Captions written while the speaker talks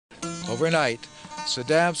Overnight,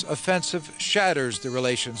 Saddam's offensive shatters the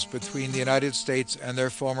relations between the United States and their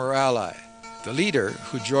former ally. The leader,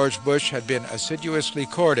 who George Bush had been assiduously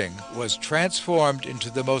courting, was transformed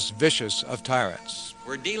into the most vicious of tyrants.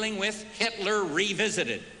 We're dealing with Hitler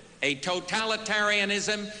revisited, a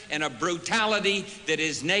totalitarianism and a brutality that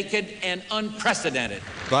is naked and unprecedented.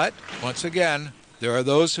 But, once again, there are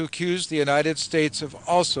those who accuse the United States of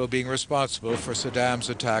also being responsible for Saddam's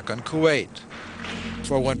attack on Kuwait.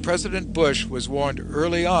 For when President Bush was warned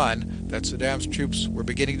early on that Saddam's troops were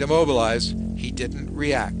beginning to mobilize, he didn't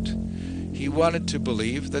react. He wanted to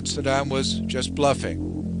believe that Saddam was just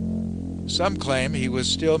bluffing. Some claim he was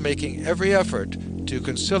still making every effort to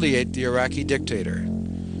conciliate the Iraqi dictator,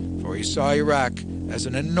 for he saw Iraq as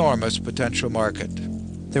an enormous potential market.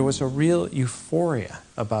 There was a real euphoria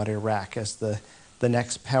about Iraq as the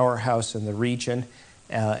next powerhouse in the region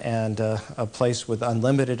and a place with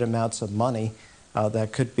unlimited amounts of money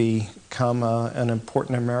that could become an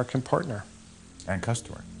important American partner. And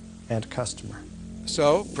customer. And customer.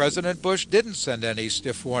 So, President Bush didn't send any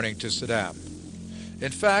stiff warning to Saddam.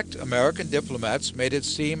 In fact, American diplomats made it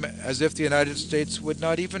seem as if the United States would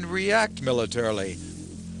not even react militarily.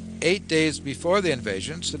 8 days before the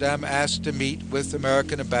invasion, Saddam asked to meet with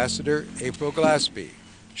American Ambassador April Glaspie.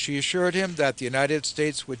 She assured him that the United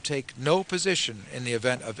States would take no position in the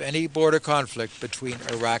event of any border conflict between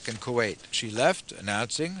Iraq and Kuwait. She left,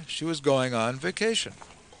 announcing she was going on vacation.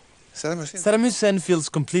 Saddam Hussein feels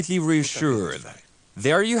completely reassured.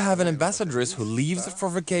 There you have an ambassadress who leaves for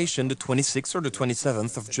vacation the 26th or the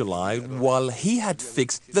 27th of July, while he had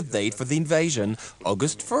fixed the date for the invasion,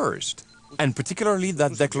 August 1st. And particularly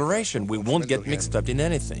that declaration, we won't get mixed up in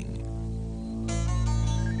anything.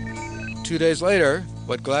 2 days later,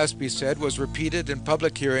 what Glaspie said was repeated in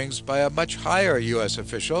public hearings by a much higher U.S.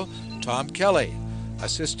 official, Tom Kelly,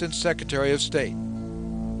 Assistant Secretary of State.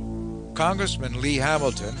 Congressman Lee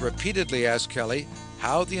Hamilton repeatedly asked Kelly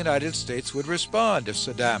how the United States would respond if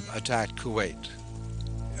Saddam attacked Kuwait.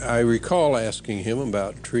 I recall asking him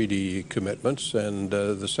about treaty commitments, and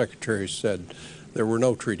the Secretary said there were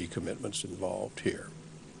no treaty commitments involved here.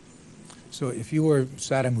 So if you were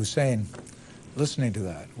Saddam Hussein listening to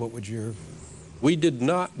that, what would your... We did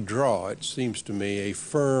not draw, it seems to me, a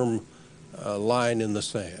firm line in the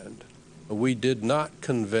sand. We did not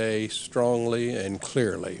convey strongly and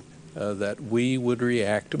clearly that we would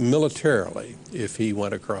react militarily if he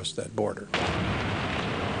went across that border.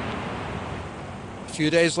 A few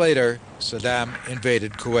days later, Saddam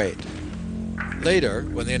invaded Kuwait. Later,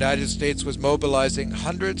 when the United States was mobilizing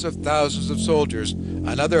hundreds of thousands of soldiers,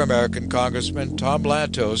 another American congressman, Tom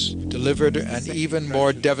Lantos, delivered an even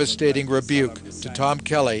more devastating rebuke to Tom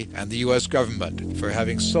Kelly and the U.S. government for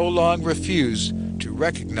having so long refused to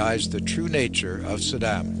recognize the true nature of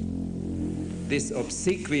Saddam. This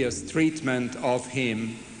obsequious treatment of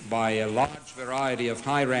him by a large variety of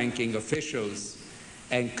high-ranking officials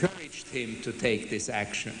encouraged him to take this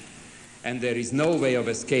action. And there is no way of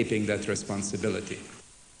escaping that responsibility.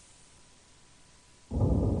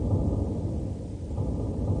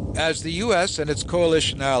 As the U.S. and its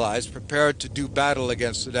coalition allies prepared to do battle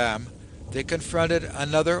against Saddam, they confronted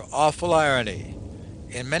another awful irony.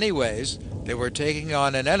 In many ways, they were taking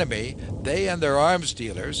on an enemy they and their arms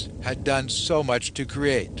dealers had done so much to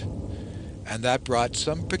create. And that brought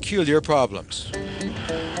some peculiar problems.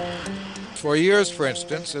 For years, for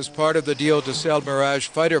instance, as part of the deal to sell Mirage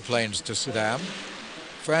fighter planes to Saddam,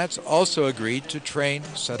 France also agreed to train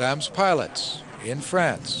Saddam's pilots in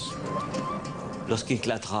France.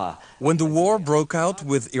 When the war broke out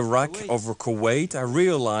with Iraq over Kuwait, I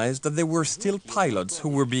realized that there were still pilots who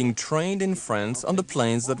were being trained in France on the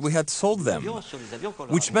planes that we had sold them,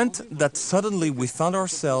 which meant that suddenly we found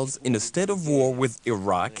ourselves in a state of war with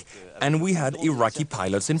Iraq, and we had Iraqi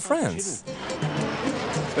pilots in France.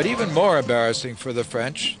 But even more embarrassing for the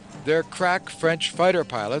French, their crack French fighter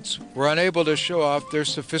pilots were unable to show off their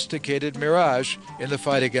sophisticated Mirage in the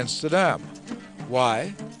fight against Saddam.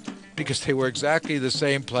 Why? Because they were exactly the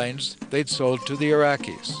same planes they'd sold to the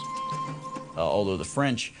Iraqis. Although the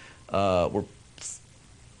French were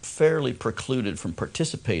fairly precluded from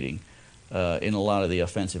participating in a lot of the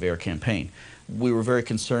offensive air campaign, we were very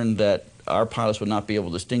concerned that our pilots would not be able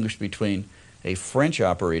to distinguish between a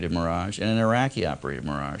French-operated Mirage and an Iraqi-operated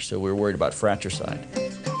Mirage, so we were worried about fratricide.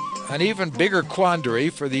 An even bigger quandary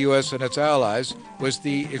for the U.S. and its allies was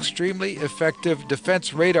the extremely effective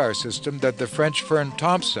defense radar system that the French firm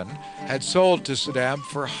Thomson had sold to Saddam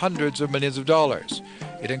for hundreds of millions of dollars.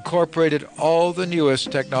 It incorporated all the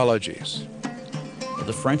newest technologies.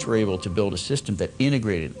 The French were able to build a system that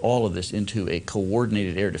integrated all of this into a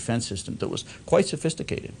coordinated air defense system that was quite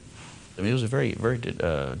sophisticated. I mean, it was a very, very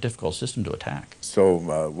difficult system to attack.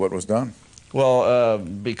 So what was done? Well,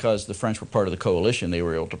 because the French were part of the coalition, they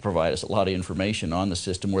were able to provide us a lot of information on the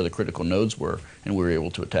system, where the critical nodes were, and we were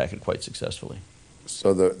able to attack it quite successfully.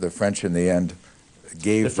 So the French in the end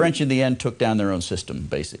gave... The French in the end took down their own system,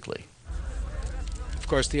 basically. Of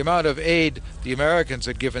course, the amount of aid the Americans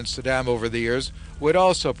had given Saddam over the years would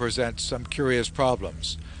also present some curious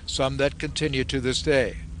problems, some that continue to this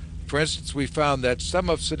day. For instance, we found that some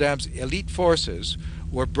of Saddam's elite forces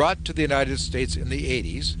were brought to the United States in the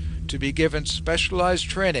 80s to be given specialized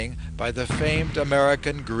training by the famed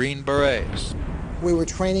American Green Berets. We were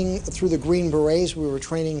training through the Green Berets, we were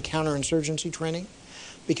training counterinsurgency training,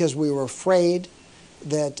 because we were afraid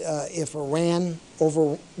that if Iran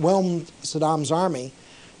overwhelmed Saddam's army,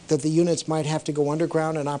 that the units might have to go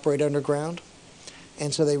underground and operate underground.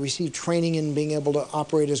 And so they received training in being able to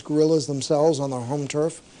operate as guerrillas themselves on their home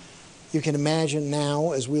turf. You can imagine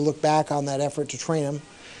now, as we look back on that effort to train them,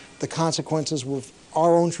 the consequences with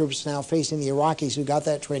our own troops now facing the Iraqis who got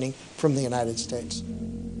that training from the United States.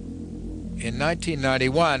 In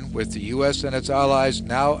 1991, with the U.S. and its allies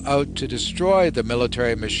now out to destroy the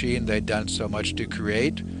military machine they'd done so much to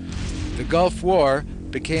create, the Gulf War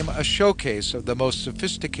became a showcase of the most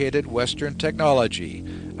sophisticated Western technology,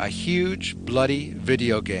 a huge, bloody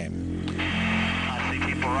video game. I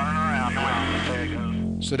see people running around. There it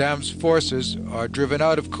goes. Saddam's forces are driven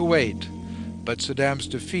out of Kuwait, but Saddam's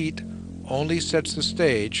defeat only sets the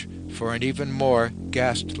stage for an even more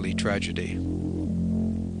ghastly tragedy.